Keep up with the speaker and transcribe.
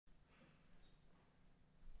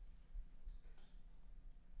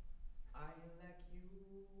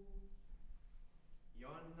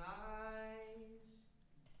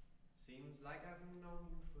like I've known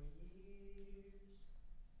you for years,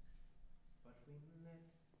 but we met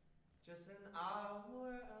just an hour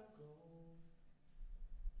ago.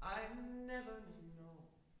 I never know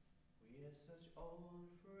we're such old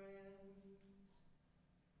friends,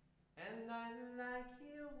 and I like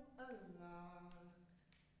you a lot,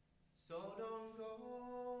 so don't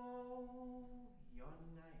go. You're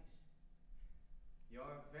nice,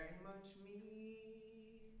 you're very much me.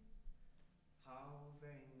 How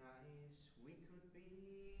very nice we could be,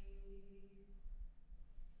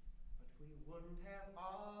 but we wouldn't have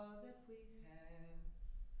all that we have.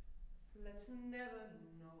 Let's never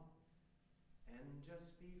know and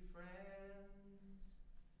just be friends,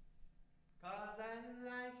 'cause I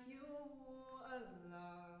like you a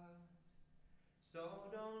lot, so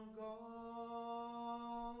don't go.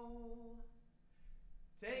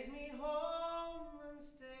 Take me home and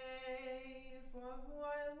stay for a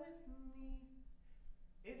while with me.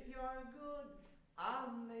 If you're good,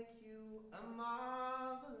 I'll make you a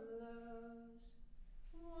marvelous,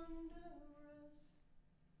 wondrous,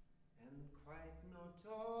 and quite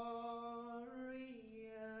notorious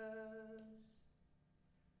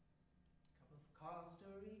cup of Costa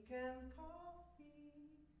Rican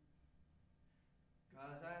coffee,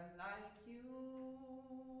 'cause I like you,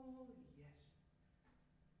 yes,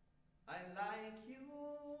 I like you,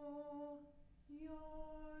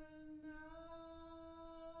 you're nice.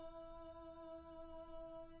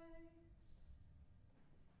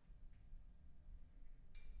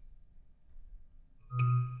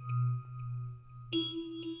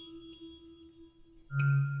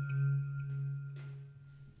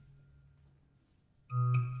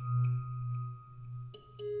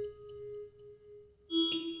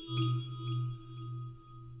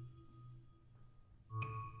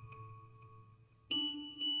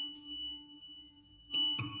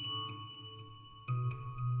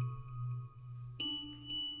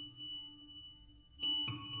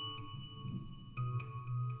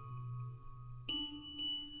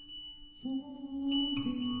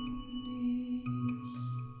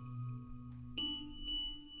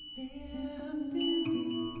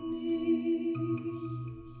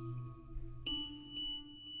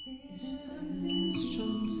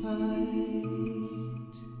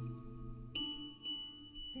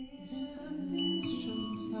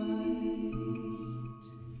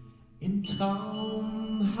 Im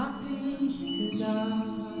Traum hab ich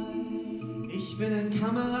gedacht, ich bin ein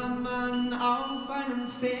Kameramann auf einem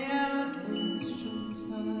Pferd.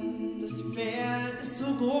 Das Pferd ist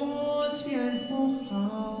so groß wie ein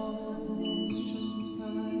Hochhaus,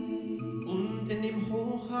 und in dem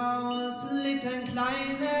Hochhaus lebt ein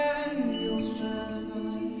kleiner Junge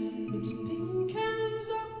mit pinken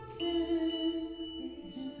Socken,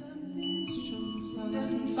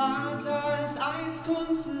 dessen Vater ist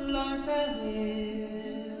Eiskunstläufer.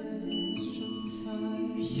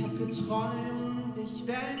 Ich hab geträumt, ich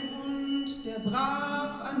wär ein Hund, der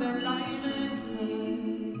brav an der Leine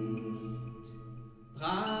geht,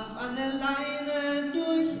 brav an der Leine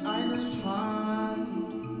durch einen Park.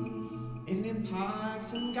 In dem Park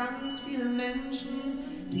sind ganz viele Menschen,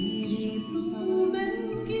 die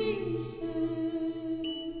Blumen gießen.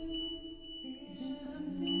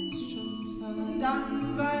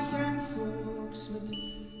 Dann war ich ein Fuchs mit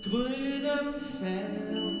grünem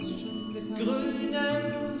Fell, mit grünen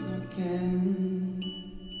Socken.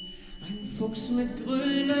 Ein Fuchs mit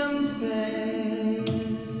grünem Fell.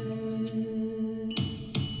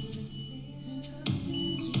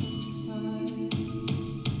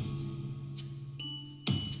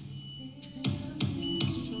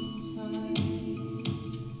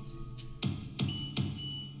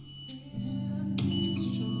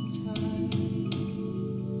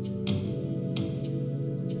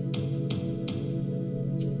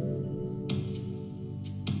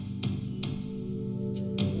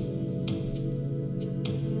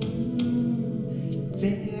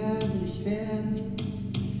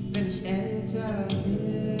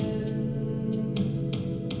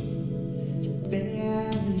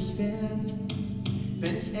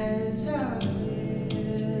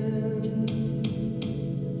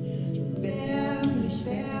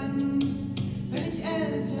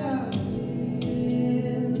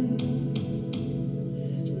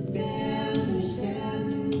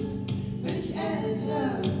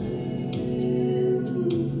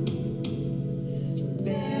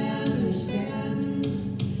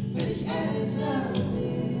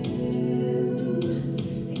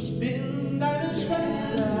 Ich bin deine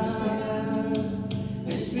Schwester,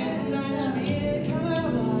 ich bin dein Spiel.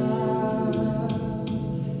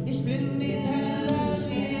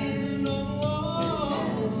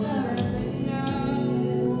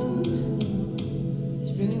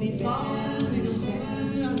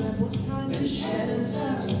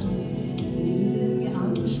 schelterst und irgendwie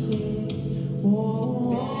ansprichst.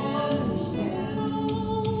 Oh,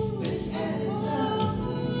 wenn ich älter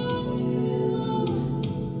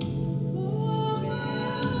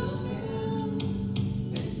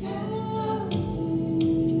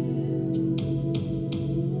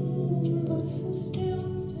was ist der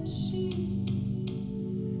Unterschied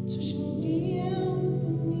zwischen dir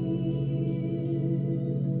und mir?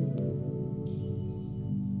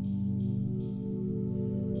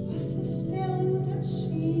 Was ist der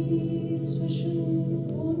Unterschied zwischen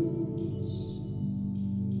uns?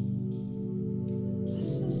 Was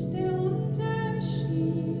ist der Unterschied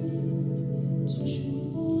zwischen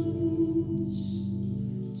uns?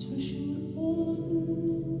 Zwischen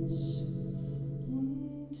uns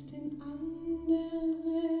und den anderen?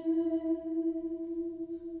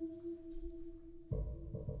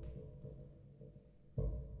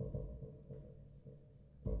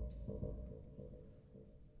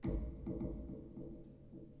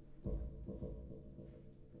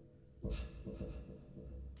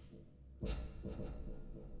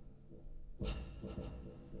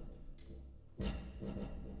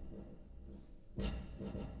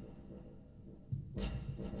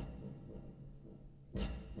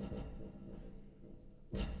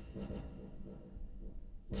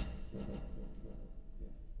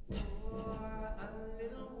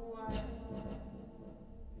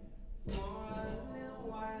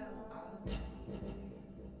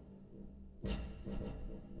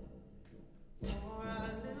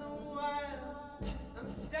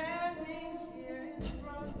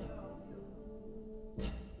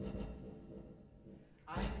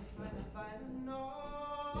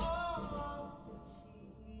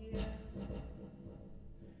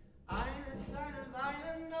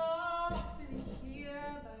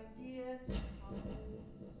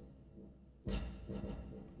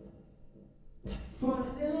 For a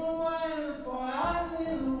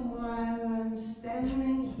little while, I'm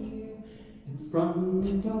standing here in front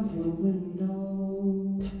of your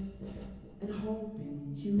window and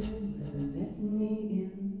hoping you will let me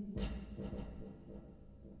in.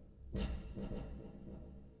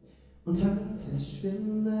 Und dann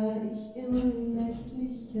verschwimme ich im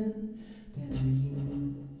nächtlichen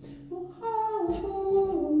Berlin.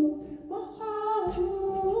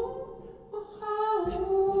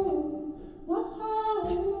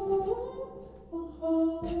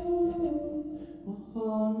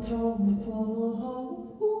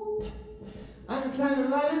 Eine kleine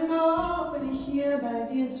Weile noch bin ich hier bei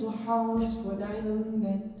dir zu Haus vor deinem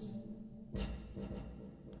Bett.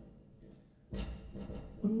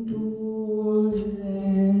 Und du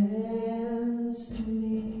lässt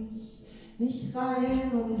mich nicht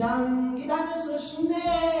rein und dann geht alles so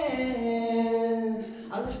schnell.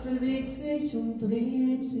 Alles bewegt sich und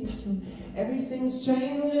dreht sich und everything's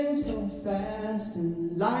changing so fast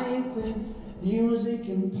in life and music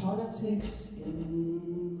and politics in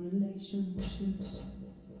relationships.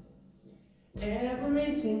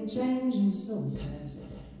 Everything changing so fast.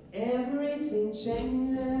 Everything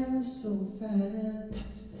changes so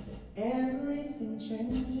fast. Everything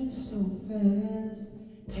changes so fast.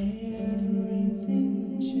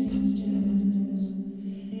 Everything changes.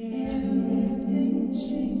 Everything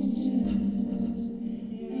changes. Everything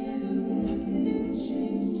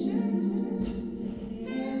changes.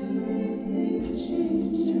 Everything changes.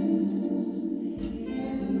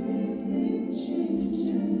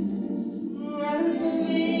 Alles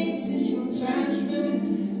bewegt sich und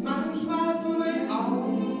verschwindet. Manchmal vor meinen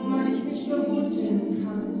Augen, weil ich nicht so gut sehen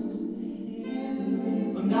kann.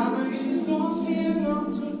 Und dabei gibt es so viel noch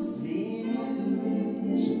zu sehen,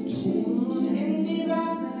 zu tun in dieser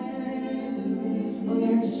Welt. Und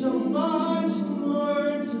there's so much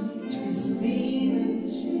more to be seen,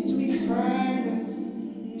 to be heard,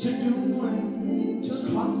 to do and to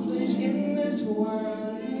accomplish in this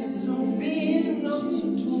world. Es gibt so viel noch zu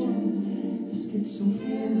tun. Es gibt so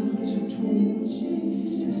viel noch zu tun.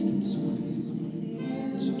 Es gibt so viel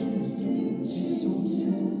zu tun.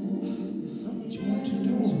 There's so much more to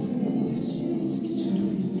do. Es gibt so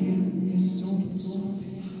viel mehr. There's so much more to do.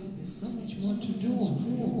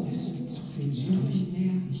 Es gibt so viel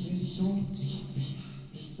mehr. There's so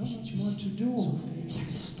much more to do. Ich hab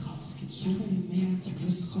Lust drauf. Es gibt so viel mehr. Ich hab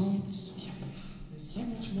Lust drauf. There's so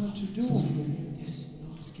much more to do.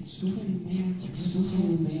 Es gibt so viel mehr. Ich hab so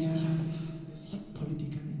viel mehr.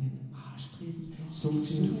 Politikern in den Arsch treten. So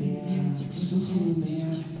viel mehr. So viel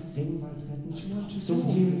mehr. Regenwald retten. So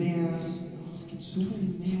viel mehr. Es gibt so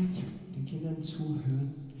viel mehr. Den Kindern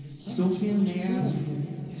zuhören. So viel mehr.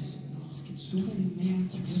 Es gibt so so viel mehr,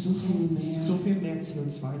 so viel mehr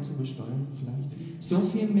CO2 zu besteuern vielleicht, so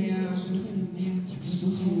viel mehr, so viel mehr, so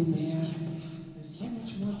viel mehr. There's so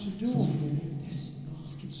much more to do. Es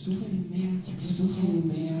gibt so viel mehr, so viel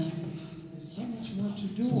mehr. There's so much more to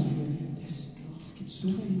do. Es gibt so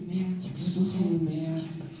viel mehr, so viel mehr.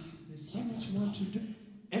 There's so much more to do.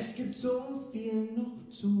 Es gibt so viel noch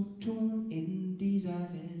zu tun in dieser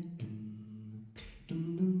Welt.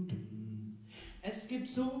 Dum, dum, dum. Es gibt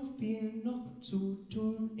so viel noch zu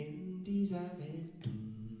tun in dieser Welt.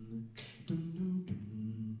 Dum, dum, dum, dum.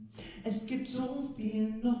 Es gibt so viel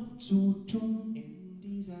noch zu tun in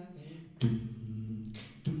dieser Welt. Dum,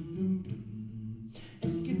 dum, dum, dum.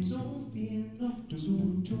 Es gibt so viel noch zu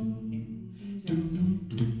tun in dieser Welt.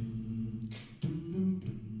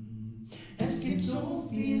 Es gibt so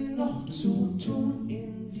viel noch zu tun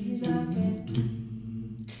in dieser Welt.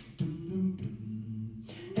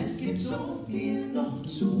 Es gibt so viel noch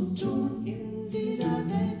zu tun in dieser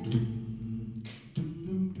Welt.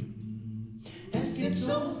 Es gibt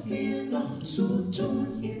so viel noch zu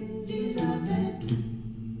tun in dieser Welt.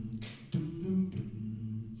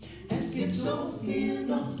 Es gibt so viel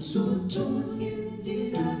noch zu tun in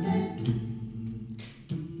dieser Welt.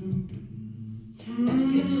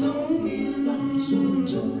 Es gibt so viel noch zu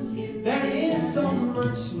tun in dieser Welt. There is so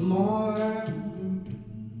much more.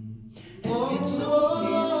 Es gibt so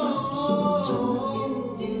viel noch zu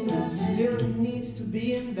tun in dieser Welt. Still needs to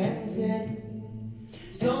be invented.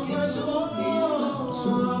 Es gibt so viel noch zu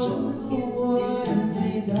tun in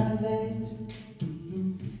dieser Welt.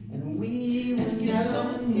 And we will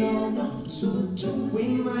never know noch zu tun.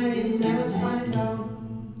 We might never find out.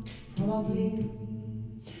 Probably.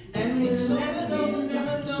 And we'll never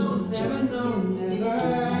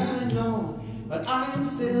know. But I'm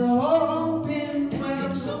still hoping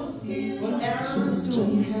what else do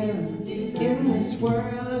we have in this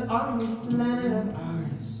world, on this planet of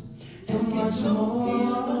ours? So much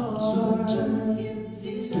more, so much more,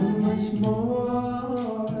 so much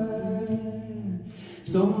more,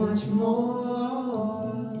 so much more.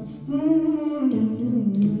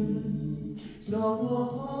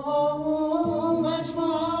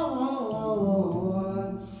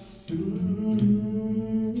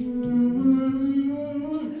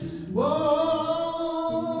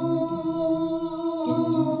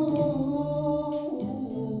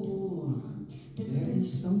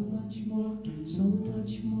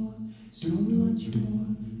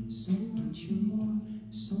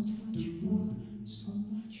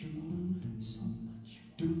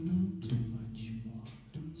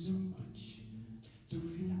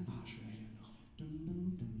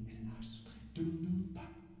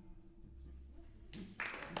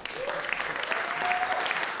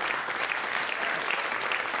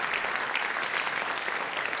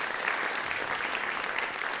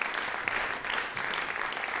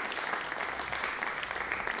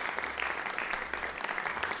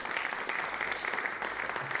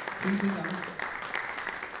 Vielen Dank.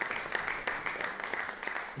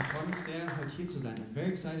 Ich freue mich sehr, heute hier zu sein. I'm very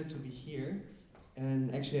excited to be here.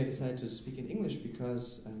 And actually I decided to speak in English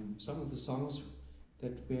because some of the songs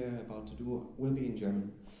that we're about to do will be in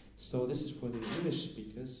German. So this is for the English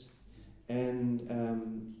speakers. And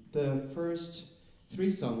the first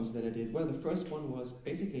 3 songs that I did, well, the first one was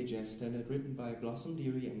basically a jazz standard written by Blossom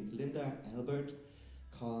Dearie and Linda Albert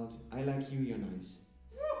called I Like You, You're Nice.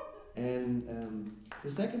 And the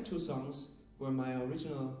second 2 songs were my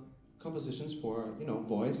original compositions for, you know,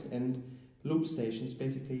 voice and loop stations.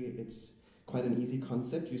 Basically, it's quite an easy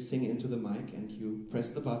concept. You sing into the mic and you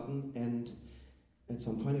press the button, and at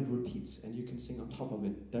some point it repeats and you can sing on top of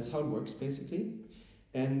it. That's how it works, basically.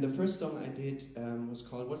 And the first song I did was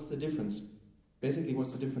called What's the Difference? Basically,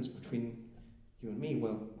 what's the difference between you and me?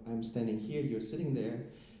 Well, I'm standing here, you're sitting there.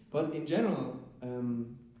 But in general,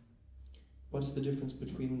 what is the difference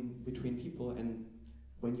between people? And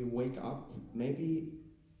when you wake up, maybe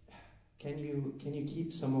can you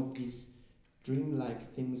keep some of these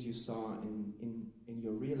dreamlike things you saw in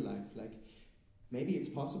your real life? Like, maybe it's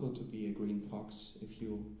possible to be a green fox if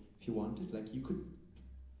you wanted. Like, you could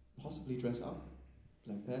possibly dress up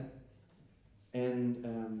like that. And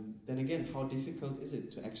then again, how difficult is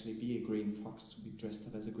it to actually be a green fox, to be dressed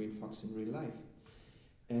up as a green fox in real life?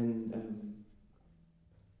 And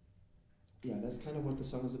yeah, that's kind of what the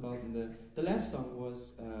song is about. And the last song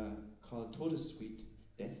was called Todessuite,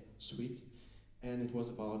 Death Suite, and it was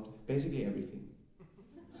about basically everything.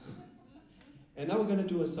 And now we're gonna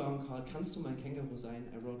do a song called Kannst du mein Känguru sein?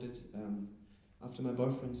 I wrote it after my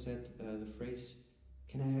boyfriend said the phrase,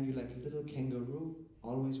 "Can I have you like a little kangaroo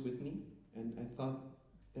always with me?" And I thought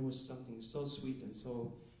there was something so sweet and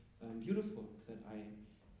so beautiful that I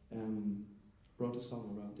wrote a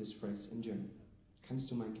song about this phrase in German. Kannst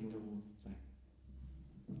du mein Känguru sein?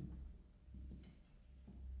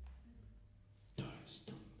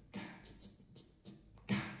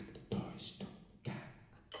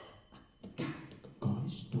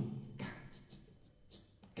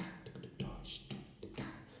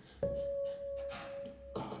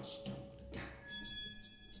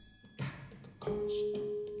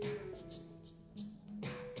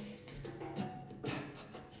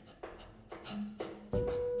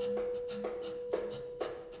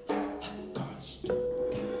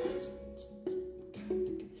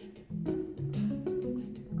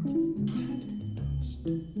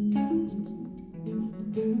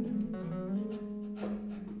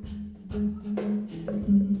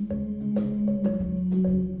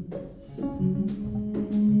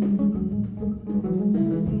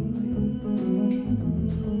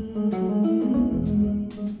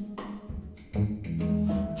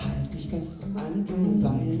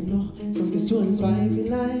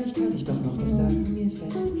 Vielleicht halt ich doch noch was an mir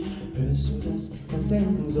fest. Hörst du das? Kannst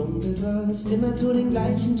denken, so etwas immer zu den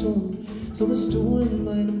gleichen Ton. So bist du in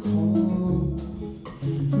meinem Kopf.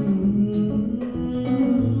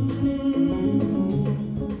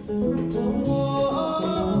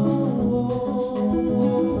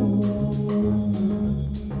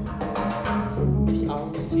 Ruh dich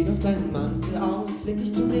aus, zieh doch deinen Mantel aus, leg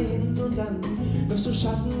dich zu mir hin und dann wirfst du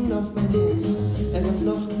Schatten auf mein Herz. Etwas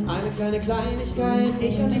noch, eine kleine Kleinigkeit,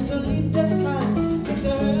 ich hab dich so lieb, deshalb bitte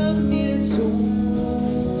hör mir zu.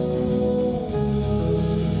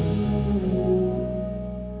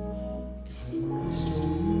 Kannst du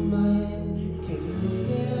mein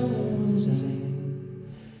Känguru sein?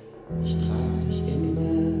 Ich trag dich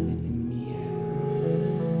immer mit mir.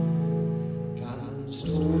 Kannst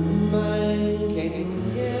du mein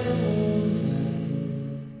Känguru sein?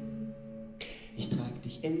 Ich trag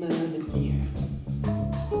dich immer mit mir.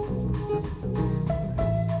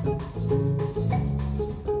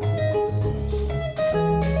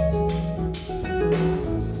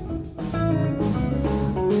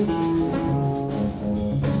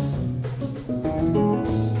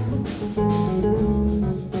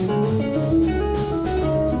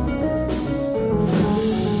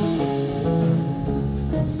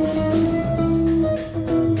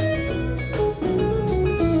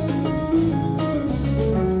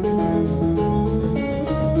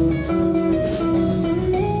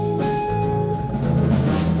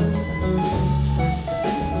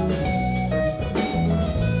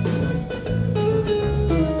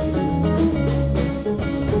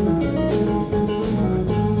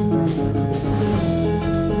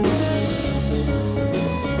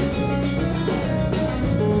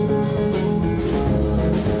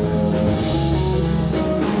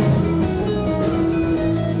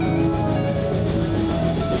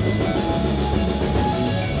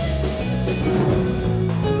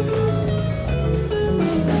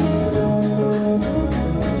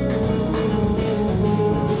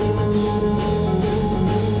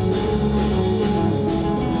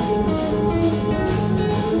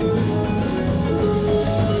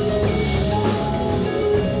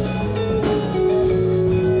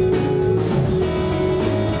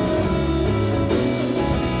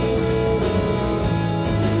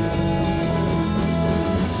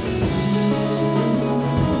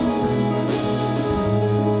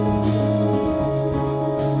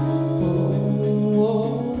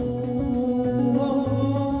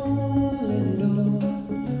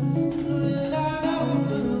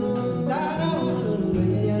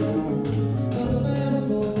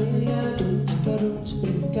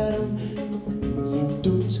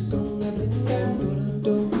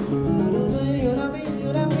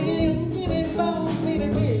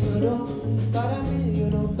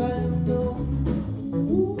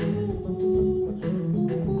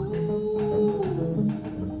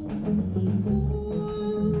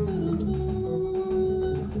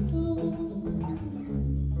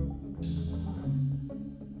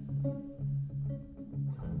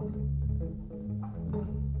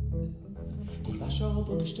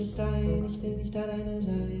 Du stößt ein, ich will nicht alleine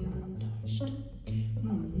sein.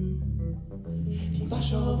 Die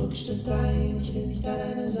Warschauer stößt ein, ich will nicht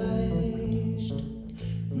alleine sein.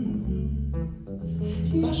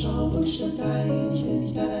 Die Warschauer stößt ein, ich will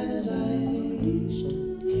nicht alleine sein.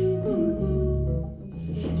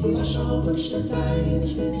 Die Warschauer stößt ein,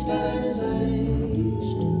 ich will nicht alleine sein.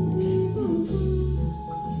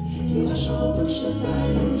 Die Warschauer stößt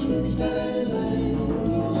ein, ich will nicht alleine sein.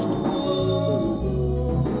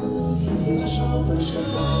 Die Warschauer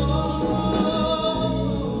stößt ein, ich will nicht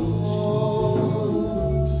alleine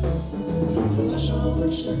sein. Die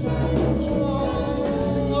Warschauer stößt ein, ich will nicht alleine sein.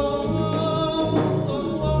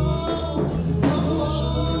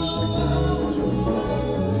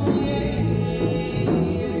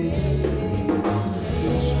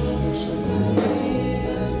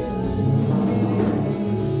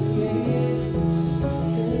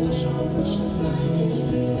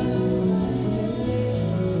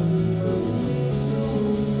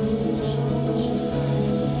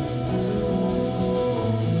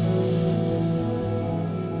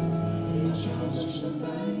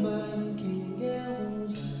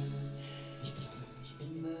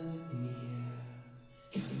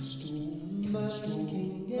 kannst du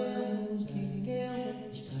mein Känguru sein.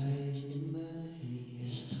 Ich streich immer hier,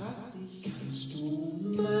 ich trag dich. Kannst du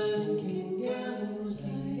mein Känguru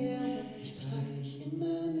sein. Ich streich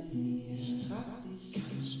immer mit mir, ich trag dich.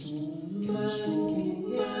 Kannst du mein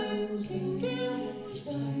Känguru sein. Ich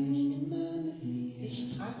streich immer mit mir, ich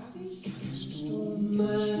trag dich. Kannst du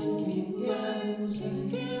mein Känguru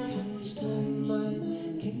sein. Kannst du mein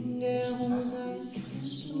Känguru sein.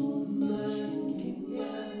 Kannst du mein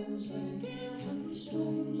Känguru sein. Kannst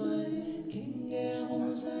du mein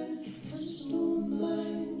Känguru sein. Kannst du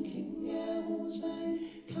mein Känguru sein.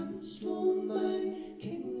 Kannst du mein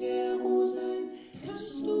Känguru sein.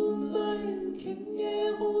 Kannst du mein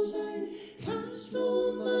Känguru sein. Kannst du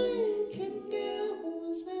mein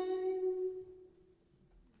Känguru sein.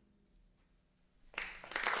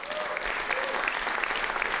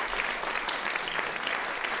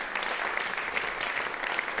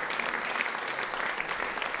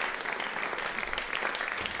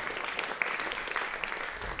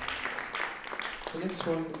 The next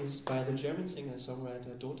one is by the German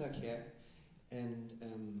singer-songwriter Dota Kehr,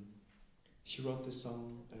 and she wrote this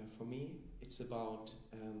song for me. It's about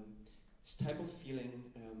this type of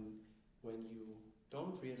feeling when you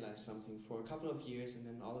don't realize something for a couple of years, and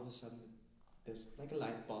then all of a sudden there's like a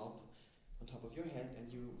light bulb on top of your head,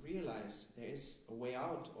 and you realize there is a way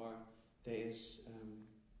out, or there's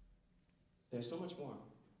so much more.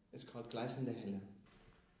 It's called Gleis in der Helle.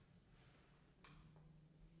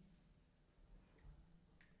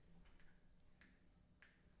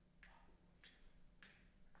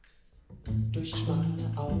 Durch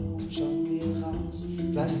schmale Augen schauen wir raus,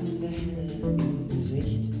 Gleis in der Helle im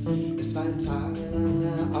Gesicht. Es war ein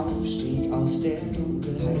tagelanger Aufstieg aus der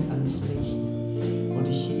Dunkelheit ans Licht. Und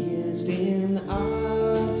ich hielt den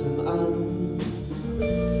Atem an,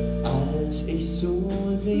 als ich zu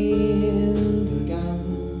sehen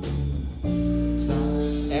begann. Sah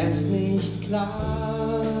es erst nicht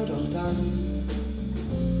klar, doch dann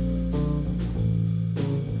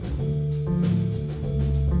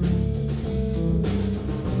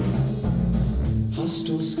hast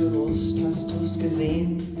du's gewusst, hast du's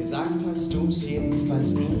gesehen, gesagt hast du's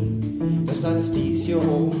jedenfalls nie. Dass alles dies hier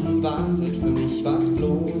oben wartet, für mich war's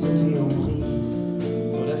bloße Theorie.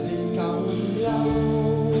 So dass ich's kaum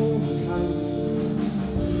glauben kann,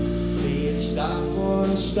 seh es starr vor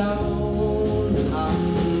Staunen an.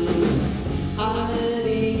 All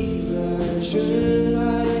diese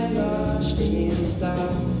Schönheit war stets da,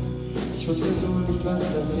 ich wusste so nicht,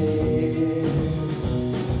 was das ist.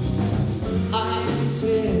 Ein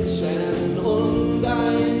Zwitschern und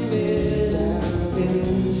ein wilder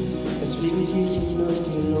Wind, es fliegt täglich durch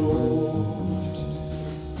die Luft.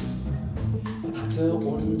 Man hatte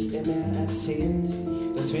uns immer erzählt,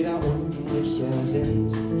 dass wir da unten sicher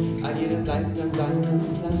sind. All jeder bleibt an seinem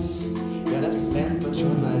Platz, ja das lernt man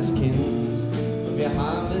schon als Kind. Und wir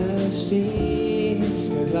haben es stets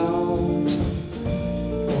geglaubt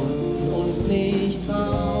und uns nicht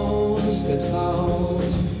rausgetraut.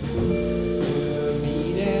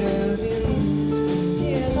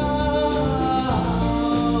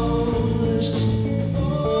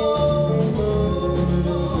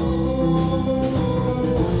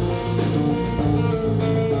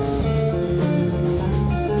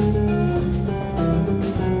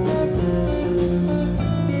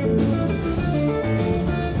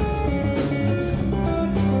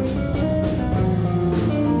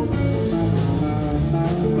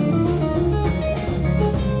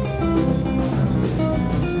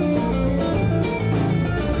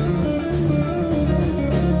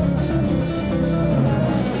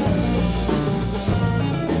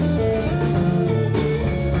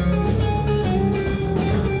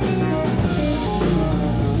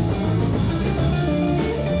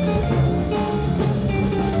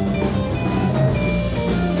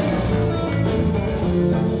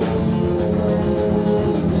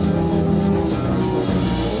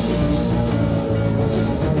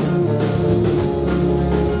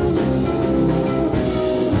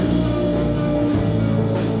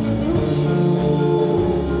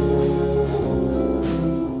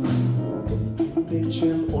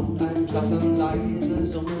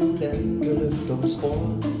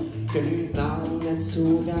 Genügend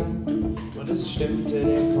Nahrungszugang und es stimmte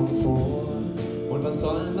der Komfort. Und was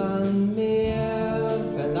soll man mehr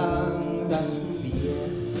verlangen, dachten wir.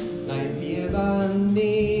 Nein, wir waren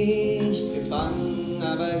nicht gefangen,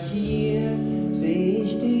 aber hier sehe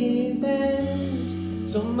ich die Welt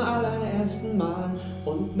zum allerersten Mal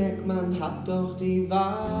und merkt, man hat doch die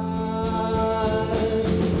Wahl.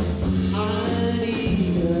 All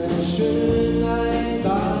diese Schönheit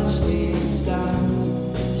war stets da.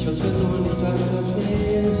 Ich wusste so nicht, was das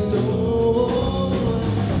ist. Oh.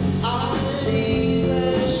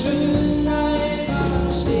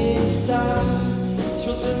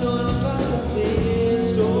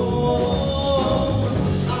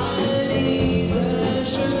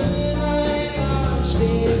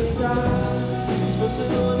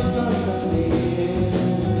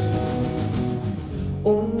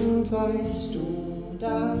 Bist du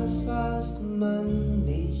das, was man